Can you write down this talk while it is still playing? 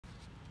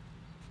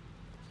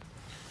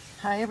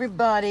Hi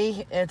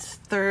everybody, it's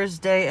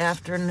Thursday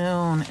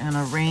afternoon and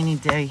a rainy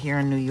day here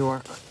in New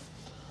York.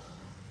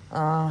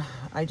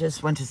 I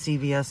just went to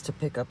CVS to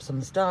pick up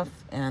some stuff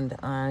and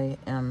I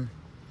am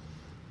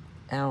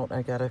out.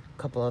 I got a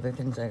couple other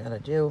things I gotta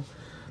do.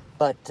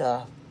 But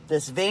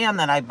this van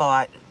that I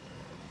bought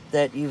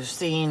that you've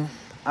seen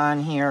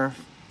on here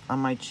on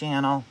my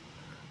channel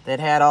that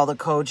had all the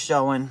codes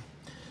showing,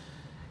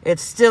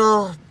 it's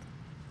still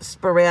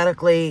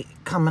sporadically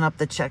coming up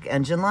the check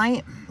engine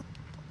light.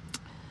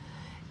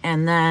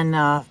 And then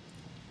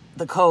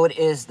the code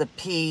is the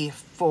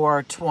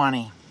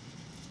P420,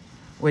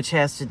 which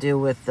has to do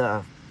with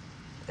the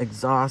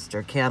exhaust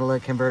or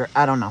catalytic converter.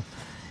 I don't know.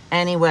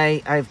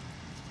 Anyway, I've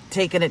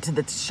taken it to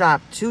the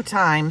shop 2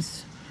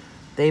 times.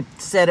 They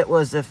said it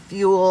was a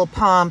fuel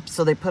pump,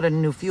 so they put in a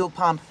new fuel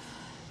pump.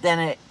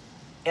 Then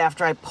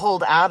after I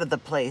pulled out of the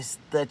place,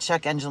 the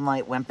check engine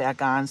light went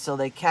back on, so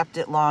they kept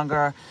it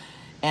longer,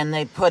 and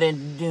they put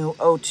in new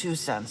O2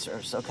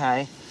 sensors,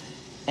 okay?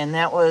 And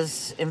that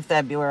was in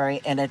February,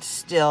 and it's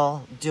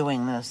still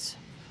doing this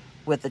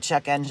with the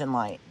check engine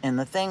light. And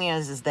the thing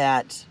is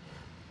that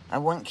I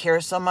wouldn't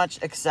care so much,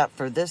 except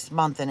for this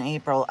month in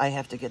April, I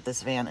have to get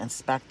this van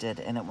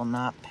inspected, and it will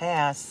not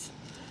pass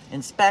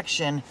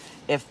inspection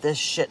if this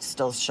shit's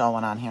still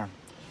showing on here.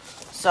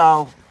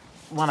 So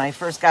when I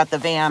first got the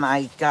van,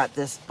 I got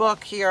this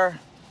book here,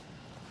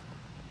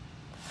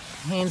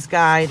 Haynes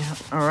Guide,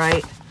 all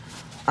right.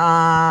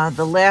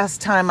 The last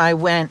time I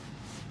went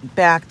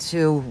back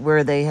to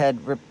where they had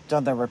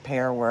done the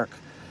repair work,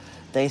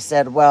 they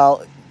said,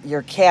 well,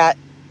 your cat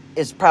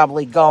is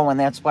probably going,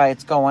 that's why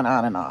it's going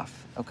on and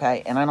off,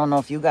 okay? And I don't know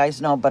if you guys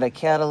know, but a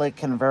catalytic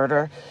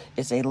converter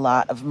is a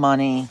lot of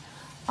money.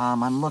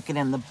 I'm looking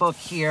in the book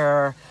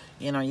here,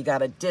 you know, you got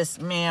to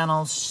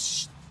dismantle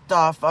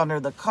stuff under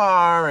the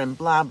car and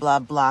blah, blah,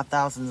 blah,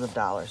 thousands of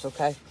dollars,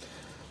 okay?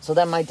 So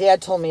then my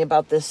dad told me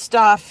about this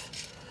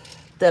stuff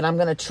that I'm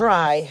going to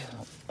try.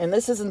 And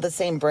this isn't the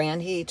same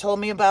brand he told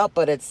me about,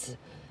 but it's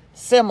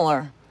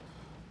similar.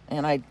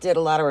 And I did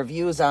a lot of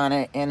reviews on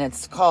it. And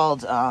it's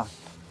called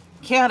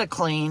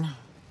CataClean.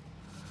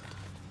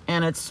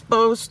 And it's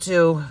supposed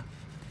to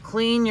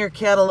clean your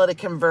catalytic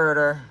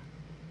converter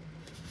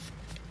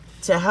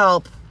to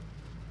help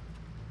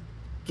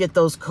get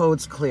those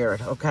codes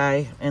cleared,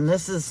 okay? And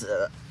this is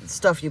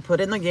stuff you put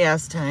in the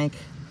gas tank.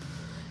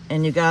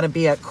 And you got to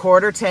be at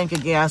 1/4 tank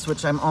of gas,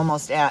 which I'm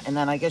almost at. And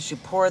then I guess you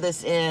pour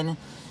this in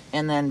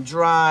and then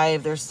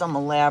drive. There's some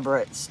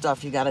elaborate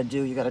stuff you got to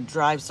do. You got to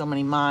drive so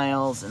many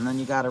miles, and then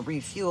you got to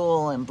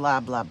refuel and blah,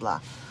 blah,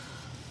 blah.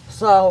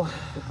 So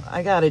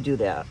I got to do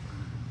that.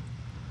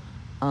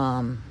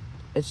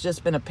 It's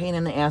just been a pain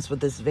in the ass with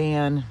this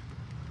van.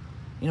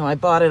 You know, I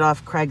bought it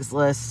off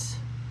Craigslist.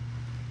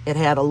 It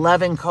had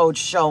 11 codes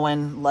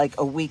showing like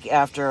a week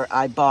after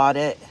I bought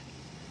it.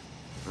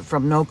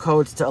 From no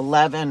codes to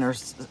 11, or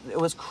it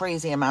was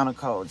crazy amount of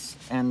codes.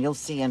 And you'll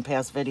see in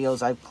past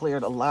videos, I've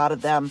cleared a lot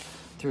of them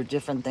through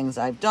different things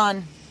I've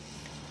done.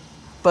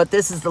 But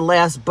this is the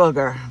last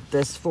booger,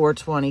 this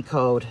 420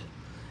 code.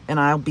 And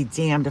I'll be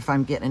damned if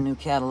I'm getting a new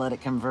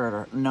catalytic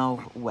converter.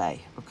 No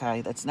way,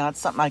 okay? That's not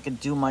something I could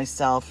do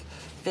myself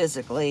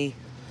physically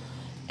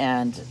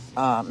and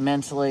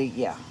mentally,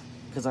 yeah.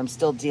 Because I'm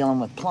still dealing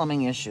with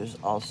plumbing issues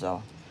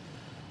also.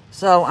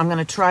 So I'm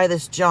gonna try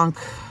this junk.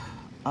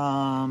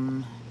 I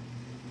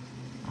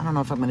don't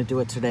know if I'm gonna do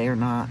it today or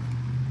not.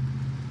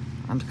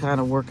 I'm kind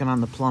of working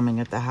on the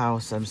plumbing at the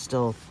house. I'm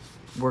still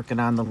working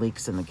on the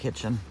leaks in the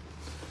kitchen.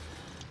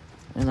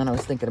 And then I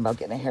was thinking about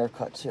getting a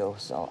haircut too,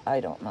 so I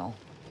don't know.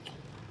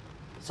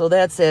 So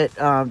that's it.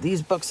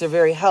 These books are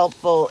very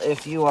helpful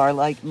if you are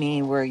like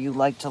me, where you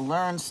like to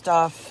learn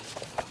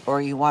stuff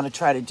or you want to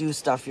try to do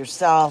stuff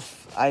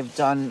yourself. I've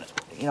done,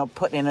 you know,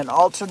 put in an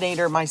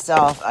alternator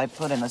myself. I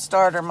put in a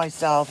starter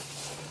myself.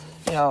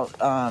 You know,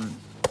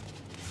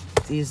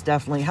 these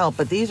definitely help,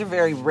 but these are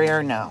very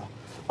rare now.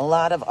 A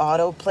lot of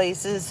auto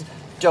places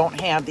don't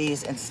have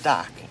these in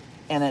stock.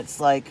 And it's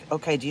like,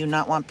 okay, do you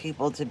not want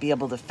people to be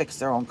able to fix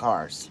their own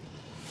cars?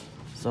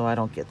 So I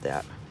don't get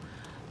that.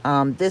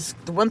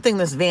 The one thing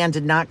this van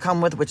did not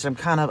come with, which I'm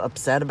kind of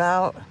upset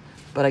about,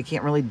 but I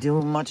can't really do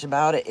much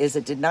about it, is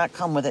it did not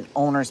come with an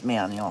owner's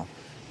manual.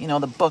 You know,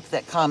 the book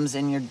that comes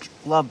in your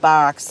glove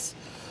box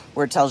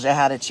where it tells you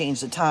how to change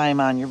the time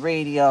on your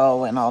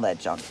radio and all that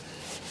junk.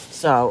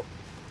 So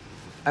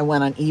I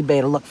went on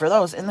eBay to look for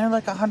those, and they're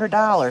like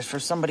 $100 for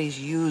somebody's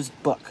used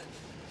book.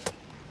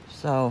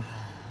 So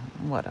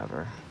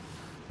whatever,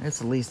 it's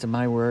the least of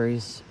my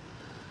worries.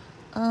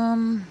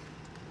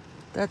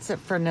 That's it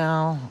for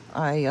now.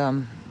 I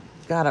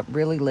got up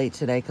really late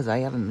today because I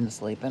haven't been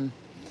sleeping,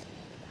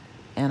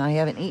 and I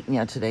haven't eaten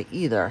yet today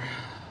either,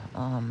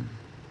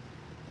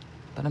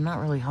 but I'm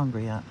not really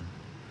hungry yet.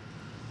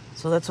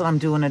 So that's what I'm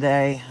doing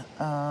today.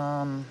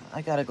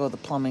 I gotta go to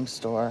the plumbing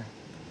store,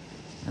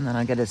 and then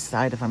I gotta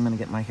decide if I'm gonna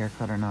get my hair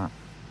cut or not,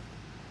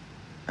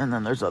 and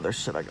then there's other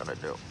shit I gotta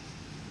do.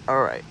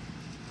 All right,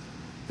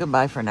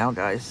 goodbye for now,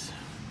 guys.